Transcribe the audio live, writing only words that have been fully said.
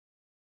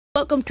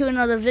Welcome to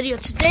another video.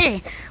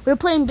 Today we're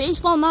playing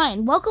Baseball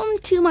 9. Welcome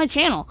to my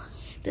channel.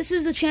 This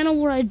is the channel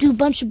where I do a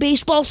bunch of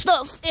baseball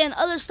stuff and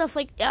other stuff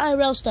like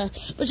IRL stuff.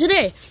 But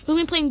today we're going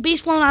to be playing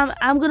Baseball 9.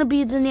 I'm going to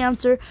be the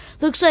announcer.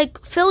 Looks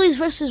like Phillies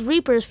versus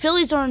Reapers.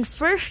 Phillies are in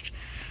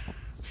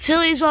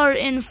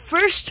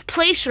first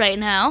place right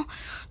now.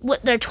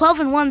 They're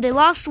 12-1. They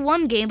lost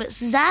one game, but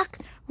Zach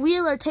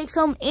Wheeler takes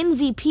home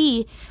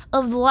MVP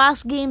of the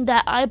last game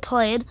that I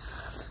played.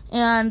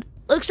 And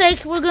looks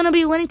like we're going to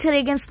be winning today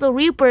against the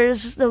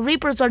Reapers. The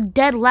Reapers are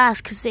dead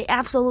last because they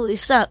absolutely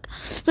suck.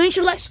 So make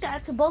sure to like,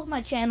 subscribe to both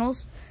my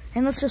channels,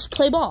 and let's just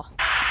play ball.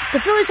 The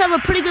Phillies have a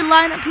pretty good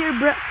lineup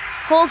here.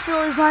 Whole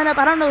Phillies lineup.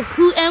 I don't know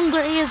who M.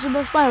 Gray is,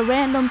 but by a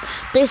random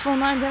Baseball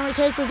 9's only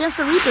character against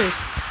the Reapers.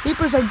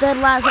 Reapers are dead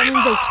last. That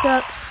means they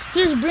suck.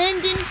 Here's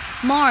Brandon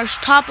Marsh,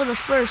 top of the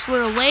first.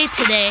 We're away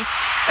today.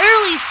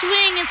 Early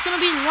swing. It's going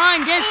to be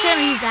line dead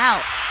center. He's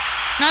out.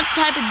 Not the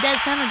type of dead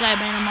center guy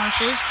Brandon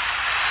Marsh is.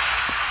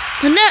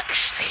 The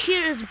next,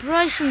 here is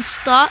Bryson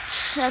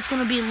Stott. That's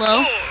going to be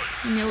low.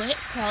 Knew it.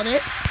 Called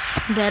it.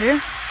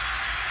 Better.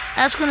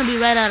 That's going to be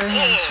right out of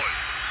hands.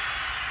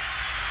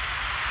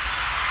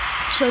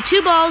 So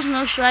 2 balls,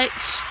 no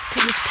strikes.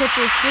 Because this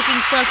pitcher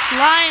freaking sucks.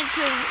 Line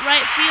to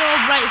right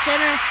field, right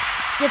center.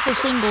 Gets a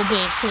single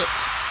base hit.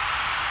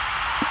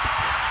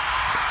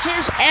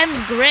 Here's M.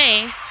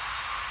 Gray.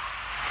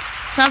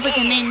 Sounds like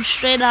a name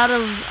straight out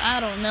of,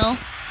 I don't know,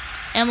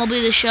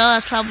 MLB The Show.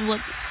 That's probably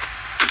what...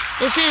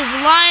 This is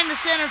line to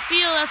center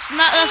field. That's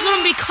going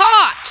to be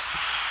caught.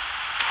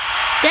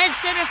 Dead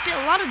center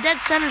field. A lot of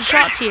dead center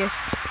shots here.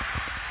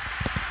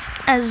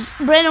 As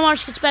Brandon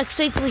Marsh gets back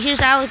safely, here's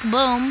Alec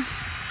Boehm.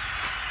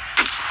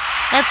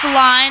 That's a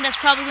line. That's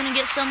probably going to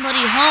get somebody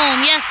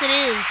home. Yes, it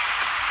is.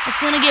 It's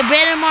going to get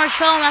Brandon Marsh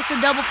home. That's a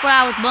double for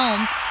Alec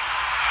Boehm.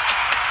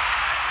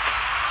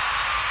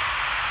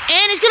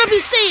 And it's going to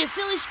be safe.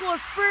 Phillies score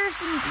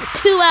first and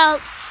 2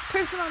 outs.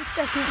 Person on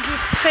second.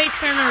 Here's Trey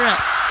Turner up.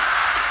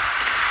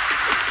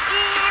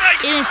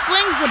 And it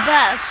flings the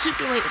bat,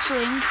 super late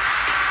swing.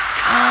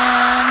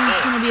 And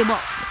it's going to be a ball.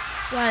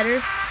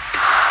 Slider.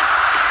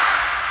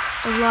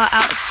 A lot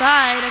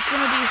outside. That's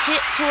going to be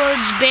hit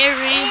towards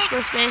Barry,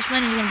 first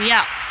baseman. He's going to be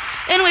out.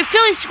 Anyway,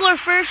 Phillies score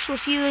first. We'll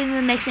see you in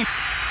the next inning.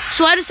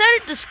 So I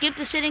decided to skip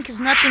this inning because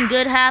nothing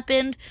good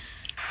happened.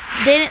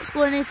 They didn't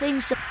score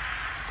anything. So,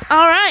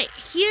 alright,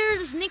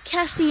 here's Nick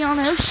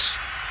Castellanos.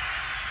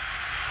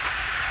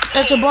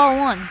 That's a ball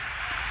 1.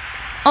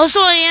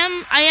 Also, I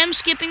am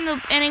skipping the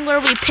inning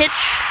where we pitch,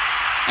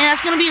 and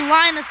that's gonna be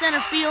line to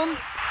center field.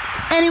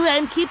 Anyway,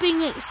 I'm keeping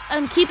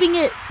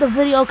the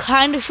video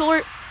kind of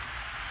short,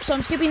 so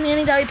I'm skipping the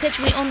inning that we pitch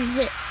and we only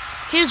hit.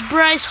 Here's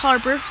Bryce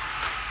Harper,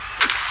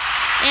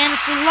 and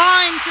it's a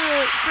line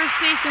to first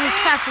base, and his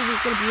catcher is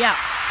gonna be out.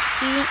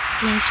 See,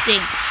 he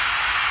stinks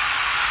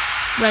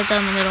right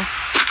down the middle.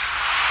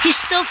 He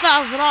still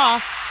fouls it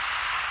off.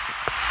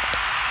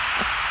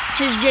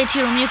 Here's JT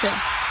Realmuto.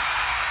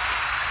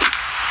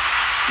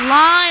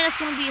 Line, that's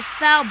going to be a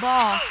foul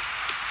ball.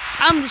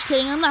 I'm just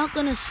kidding. I'm not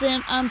going to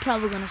sim. I'm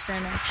probably going to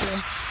sim, actually.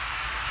 And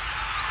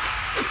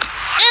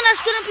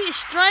that's going to be a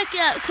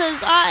strikeout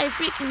because I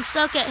freaking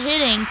suck at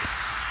hitting.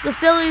 The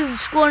Phillies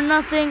score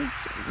nothing.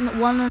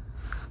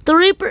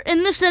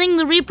 In this inning,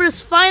 the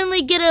Reapers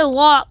finally get a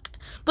walk,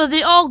 but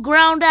they all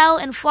ground out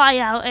and fly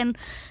out and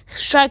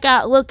strike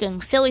out looking.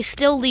 Phillies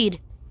still lead.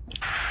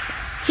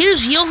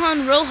 Here's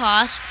Johan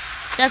Rojas.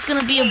 That's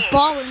going to be a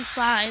ball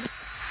inside.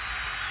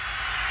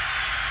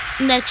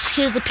 Next,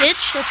 here's the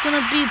pitch. That's going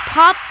to be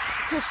popped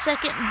to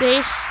second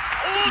base.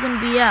 It's going to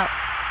be out.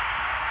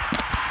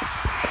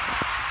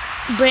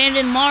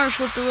 Brandon Marsh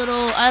with the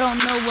little, I don't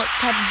know what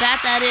type of bat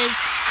that is.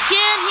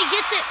 Again, he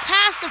gets it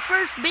past the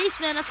first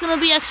baseman. That's going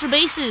to be extra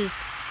bases.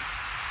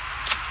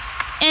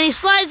 And he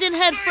slides in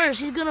head first.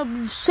 He's going to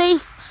be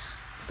safer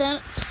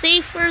than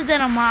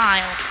a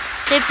mile.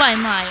 Safe by a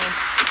mile.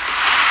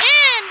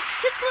 And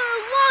he's going to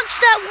launch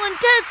that one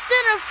dead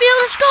center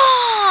field. It's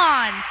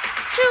gone!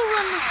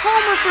 2-run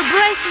homer for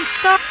Bryson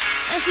Stott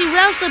as he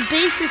rounds the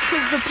bases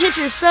because the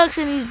pitcher sucks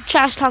and he's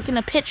trash talking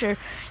the pitcher.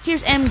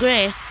 Here's M.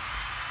 Gray.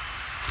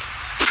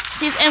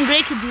 See if M.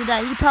 Gray can do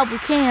that. He probably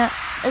can't,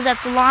 as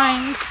that's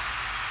lined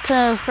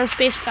to first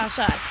base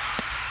outside.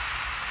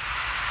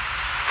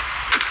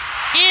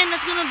 And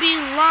that's going to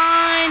be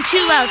line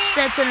 2 outs.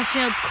 Dead center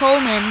field.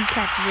 Coleman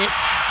catches it.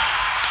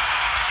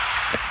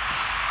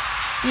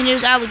 And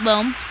here's Alec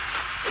Boehm.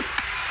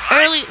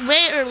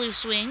 Way early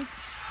swing.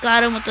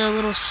 Got him with a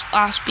little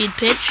off-speed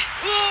pitch.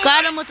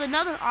 Got him with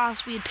another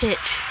off-speed pitch.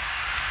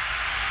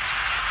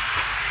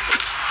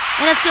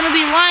 And it's going to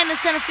be line to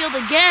center field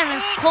again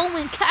as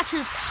Coleman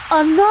catches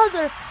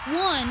another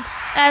one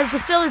as the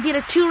Phillies get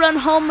a 2-run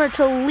homer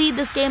to lead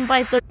this game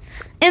by 3.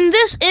 In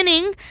this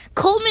inning,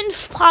 Coleman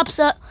pops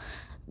up.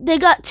 They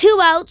got 2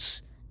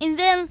 outs, and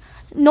then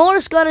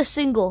Norris got a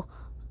single.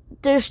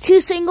 There's 2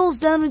 singles,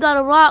 then we got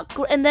a rock,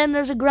 and then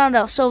there's a ground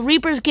out. So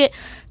Reapers get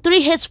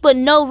 3 hits but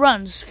no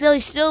runs.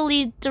 Phillies still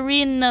lead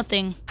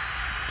 3-0.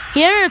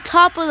 Here at the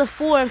top of the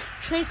 4th,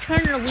 Trey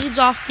Turner leads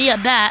off the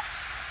at-bat.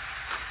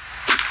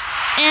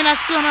 And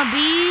that's going to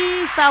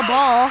be foul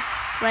ball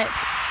right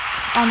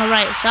on the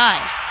right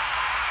side.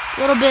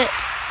 A little bit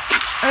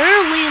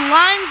early,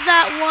 lines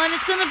that one.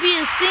 It's going to be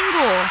a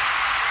single.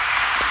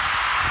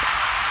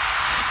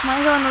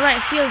 Might go on the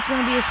right field. It's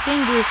going to be a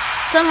single.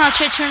 Somehow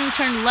Trey Turner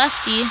turned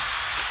lefty.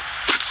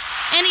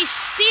 And he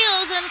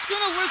steals, and it's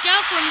going to work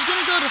out for him. He's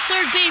going to go to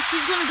third base.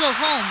 He's going to go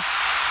home.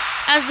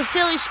 As the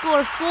Phillies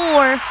score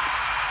 4,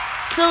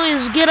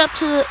 Phillies get up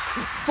to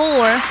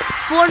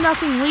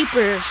 4-0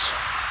 Reapers.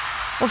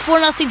 Or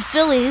 4-0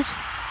 Phillies.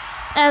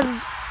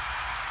 As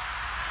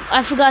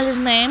I forgot his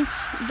name.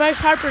 Bryce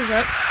Harper's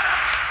up.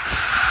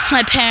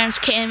 My parents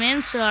came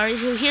in, sorry.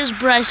 So here's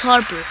Bryce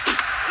Harper.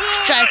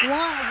 Strike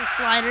one with a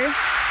slider.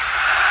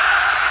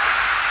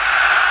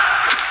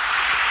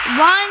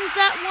 Lines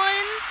that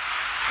one.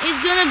 He's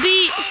going to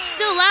be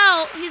still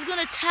out. He's going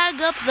to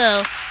tag up,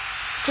 though,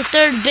 to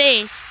third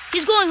base.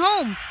 He's going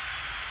home.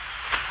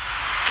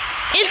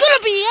 He's going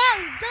to be out.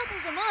 He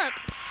doubles him up.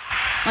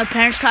 My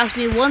parents talked to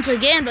me once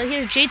again, but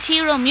here's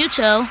JT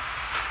Realmuto.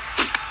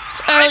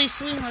 Early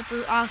swing with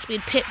the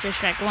off-speed pitch to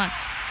strike one.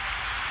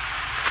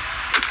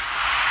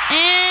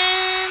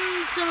 And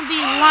it's going to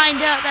be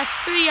lined out. That's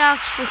 3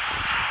 outs for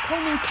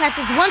Coleman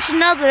catches. Once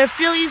another,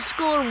 Phillies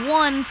score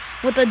 1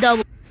 with a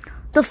double.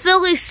 The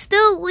Phillies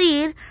still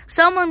lead.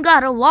 Someone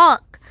got a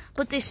walk,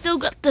 but they still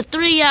got the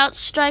 3 outs,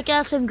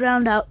 strikeouts, and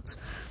groundouts.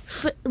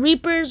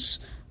 Reapers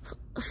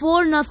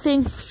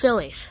 4-0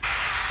 Phillies.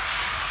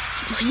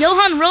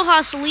 Johan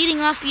Rojas leading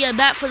off the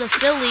at-bat for the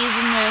Phillies,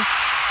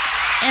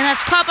 and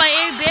that's caught by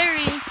Air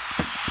Berry.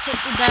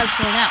 Hits the bag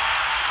for an out.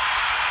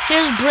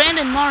 Here's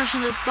Brandon Marsh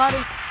in the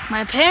bottom.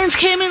 My parents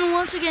came in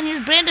once again.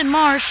 Here's Brandon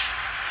Marsh.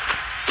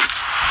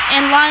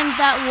 And lines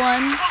that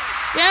one.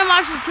 Brandon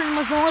Marsh is pretty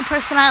much the only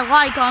person I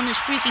like on this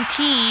freaking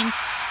team.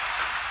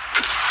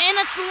 And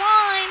that's the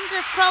line.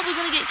 That's probably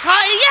going to get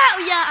caught.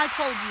 Yeah, I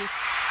told you.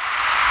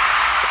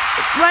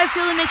 Right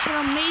fielder makes an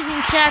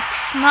amazing catch.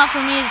 Not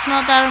for me. It's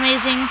not that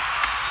amazing.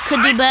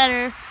 Could do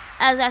better,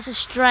 as that's a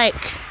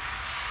strike.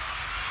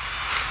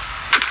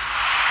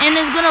 And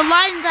it's going to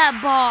line that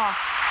ball.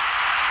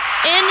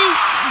 And he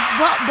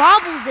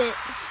bobbles it.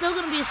 It's still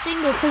going to be a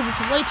single because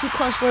it's way too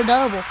close for a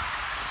double.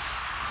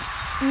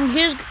 And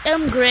here's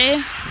M.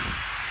 Gray.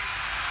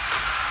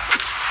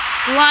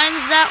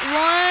 Lines that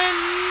one.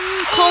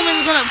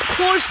 Coleman's going to, of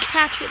course,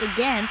 catch it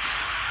again.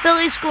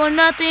 Phillies score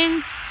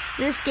nothing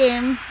this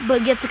game,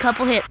 but gets a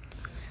couple hits.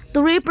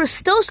 The Reapers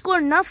still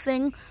score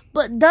nothing,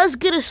 but does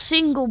get a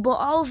single, but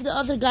all of the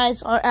other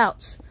guys are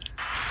out.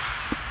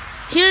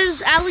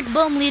 Here's Alec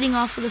Bohm leading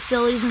off for the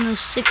Phillies in the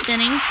 6th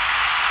inning.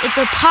 It's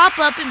a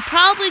pop-up and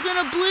probably going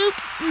to bloop.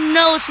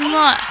 No, it's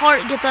not.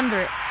 Hart gets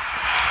under it.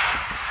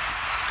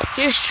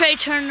 Here's Trey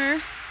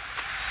Turner.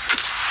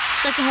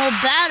 Second hole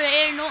batter.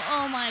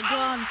 Oh my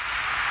God.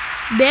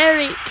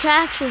 Barry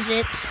catches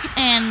it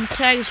and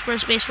tags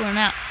first base for an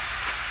out.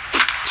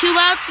 2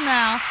 outs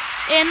now.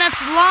 And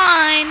that's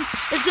line.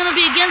 It's going to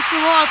be against the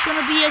wall. It's going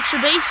to be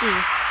extra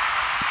bases.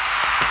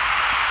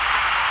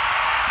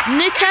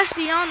 Nick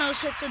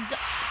Castellanos hits an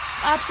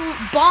absolute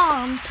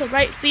bomb to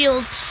right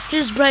field.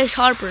 Here's Bryce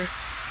Harper.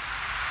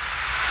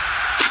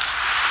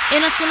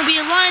 And that's going to be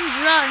a line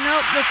drive.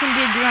 Nope, that's going to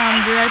be a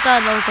grounder. I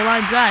thought that was a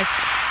line drive.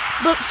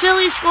 But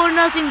Phillies score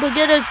nothing, but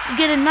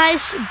get a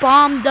nice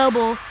bomb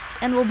double,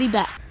 and we'll be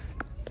back.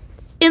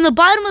 In the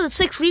bottom of the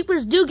 6th,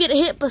 Reapers do get a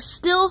hit, but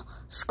still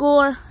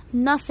score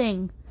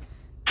nothing.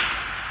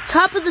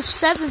 Top of the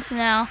 7th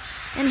now,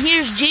 and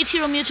here's JT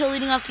Realmuto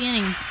leading off the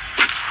inning.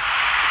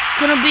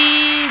 Gonna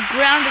be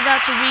grounded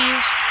out to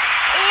Reeves.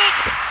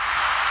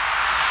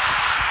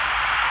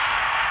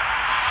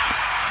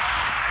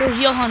 There's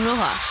Johan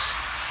Rojas.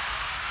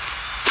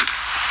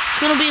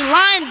 Gonna be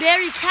line.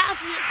 Barry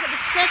catches it for the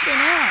second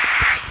out.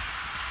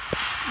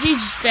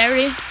 Jesus,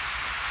 Barry.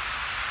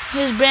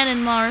 Here's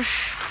Brandon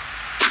Marsh.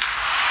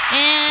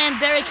 And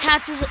Barry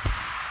catches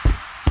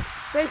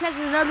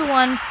another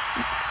one.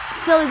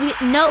 Phillies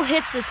get no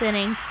hits this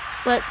inning,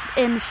 but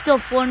it's still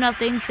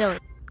 4-0 Phillies.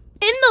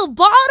 In the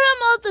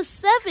bottom of the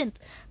 7th,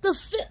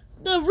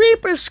 the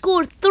Reapers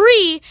scored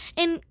 3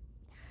 and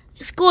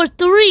scored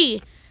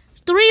 3.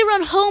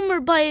 3-run homer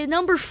by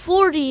number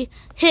 40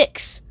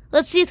 Hicks.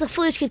 Let's see if the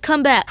Phillies can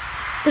come back.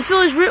 The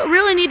Phillies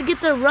really need to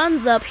get their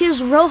runs up.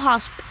 Here's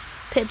Rojas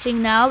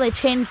pitching now. They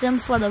changed him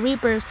for the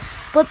Reapers.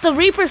 But the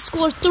Reapers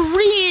scored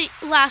 3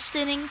 last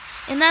inning,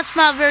 and that's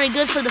not very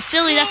good for the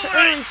Phillies. That's an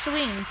early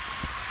swing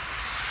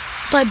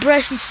by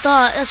Bryson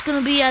Stott. That's going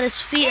to be at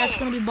his feet. That's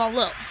going to be ball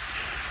low.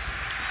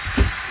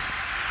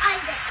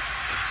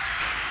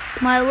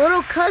 My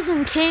little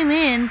cousin came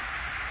in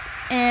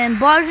and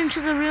barged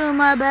into the room.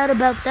 My bad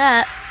about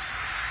that.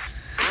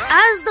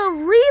 As the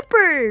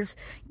Reapers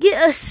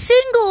get a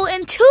single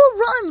and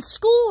 2-run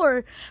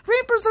score,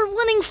 Reapers are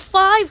winning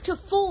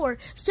 5-4.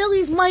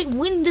 Phillies might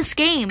win this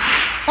game.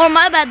 Or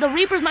my bad, the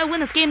Reapers might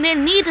win this game. They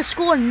need to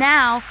score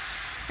now.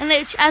 And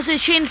as they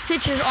change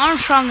pitchers,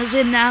 Armstrong is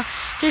in now.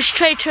 Here's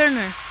Trey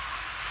Turner.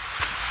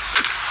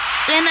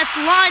 And that's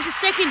line to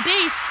second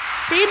base.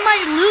 They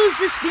might lose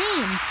this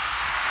game.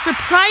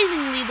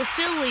 Surprisingly, the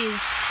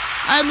Phillies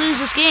I lose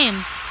this game.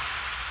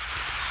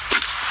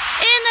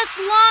 And that's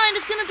line.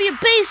 It's going to be a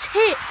base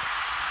hit.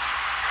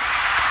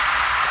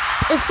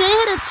 If they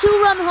hit a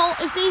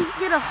if they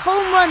hit a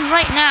home run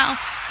right now,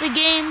 the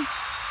game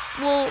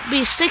will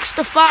be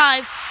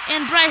 6-5.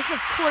 And Bryce, of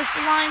course,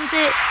 lines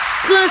it.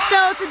 Gonna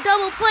sell it to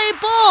double play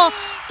ball.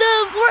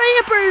 The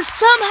Reapers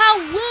somehow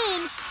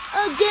win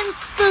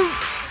against the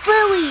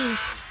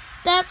Phillies.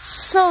 That's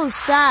so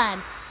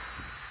sad.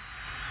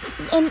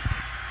 And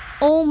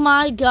oh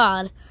my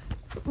God,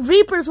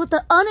 Reapers with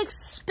the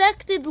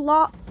unexpected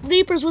win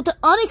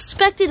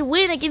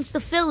against the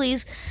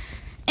Phillies.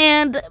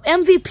 And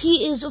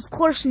MVP is, of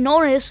course,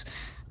 Norris.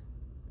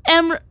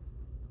 The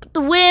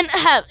win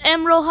have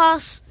M.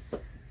 Rojas.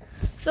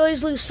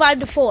 Phillies lose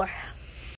 5-4.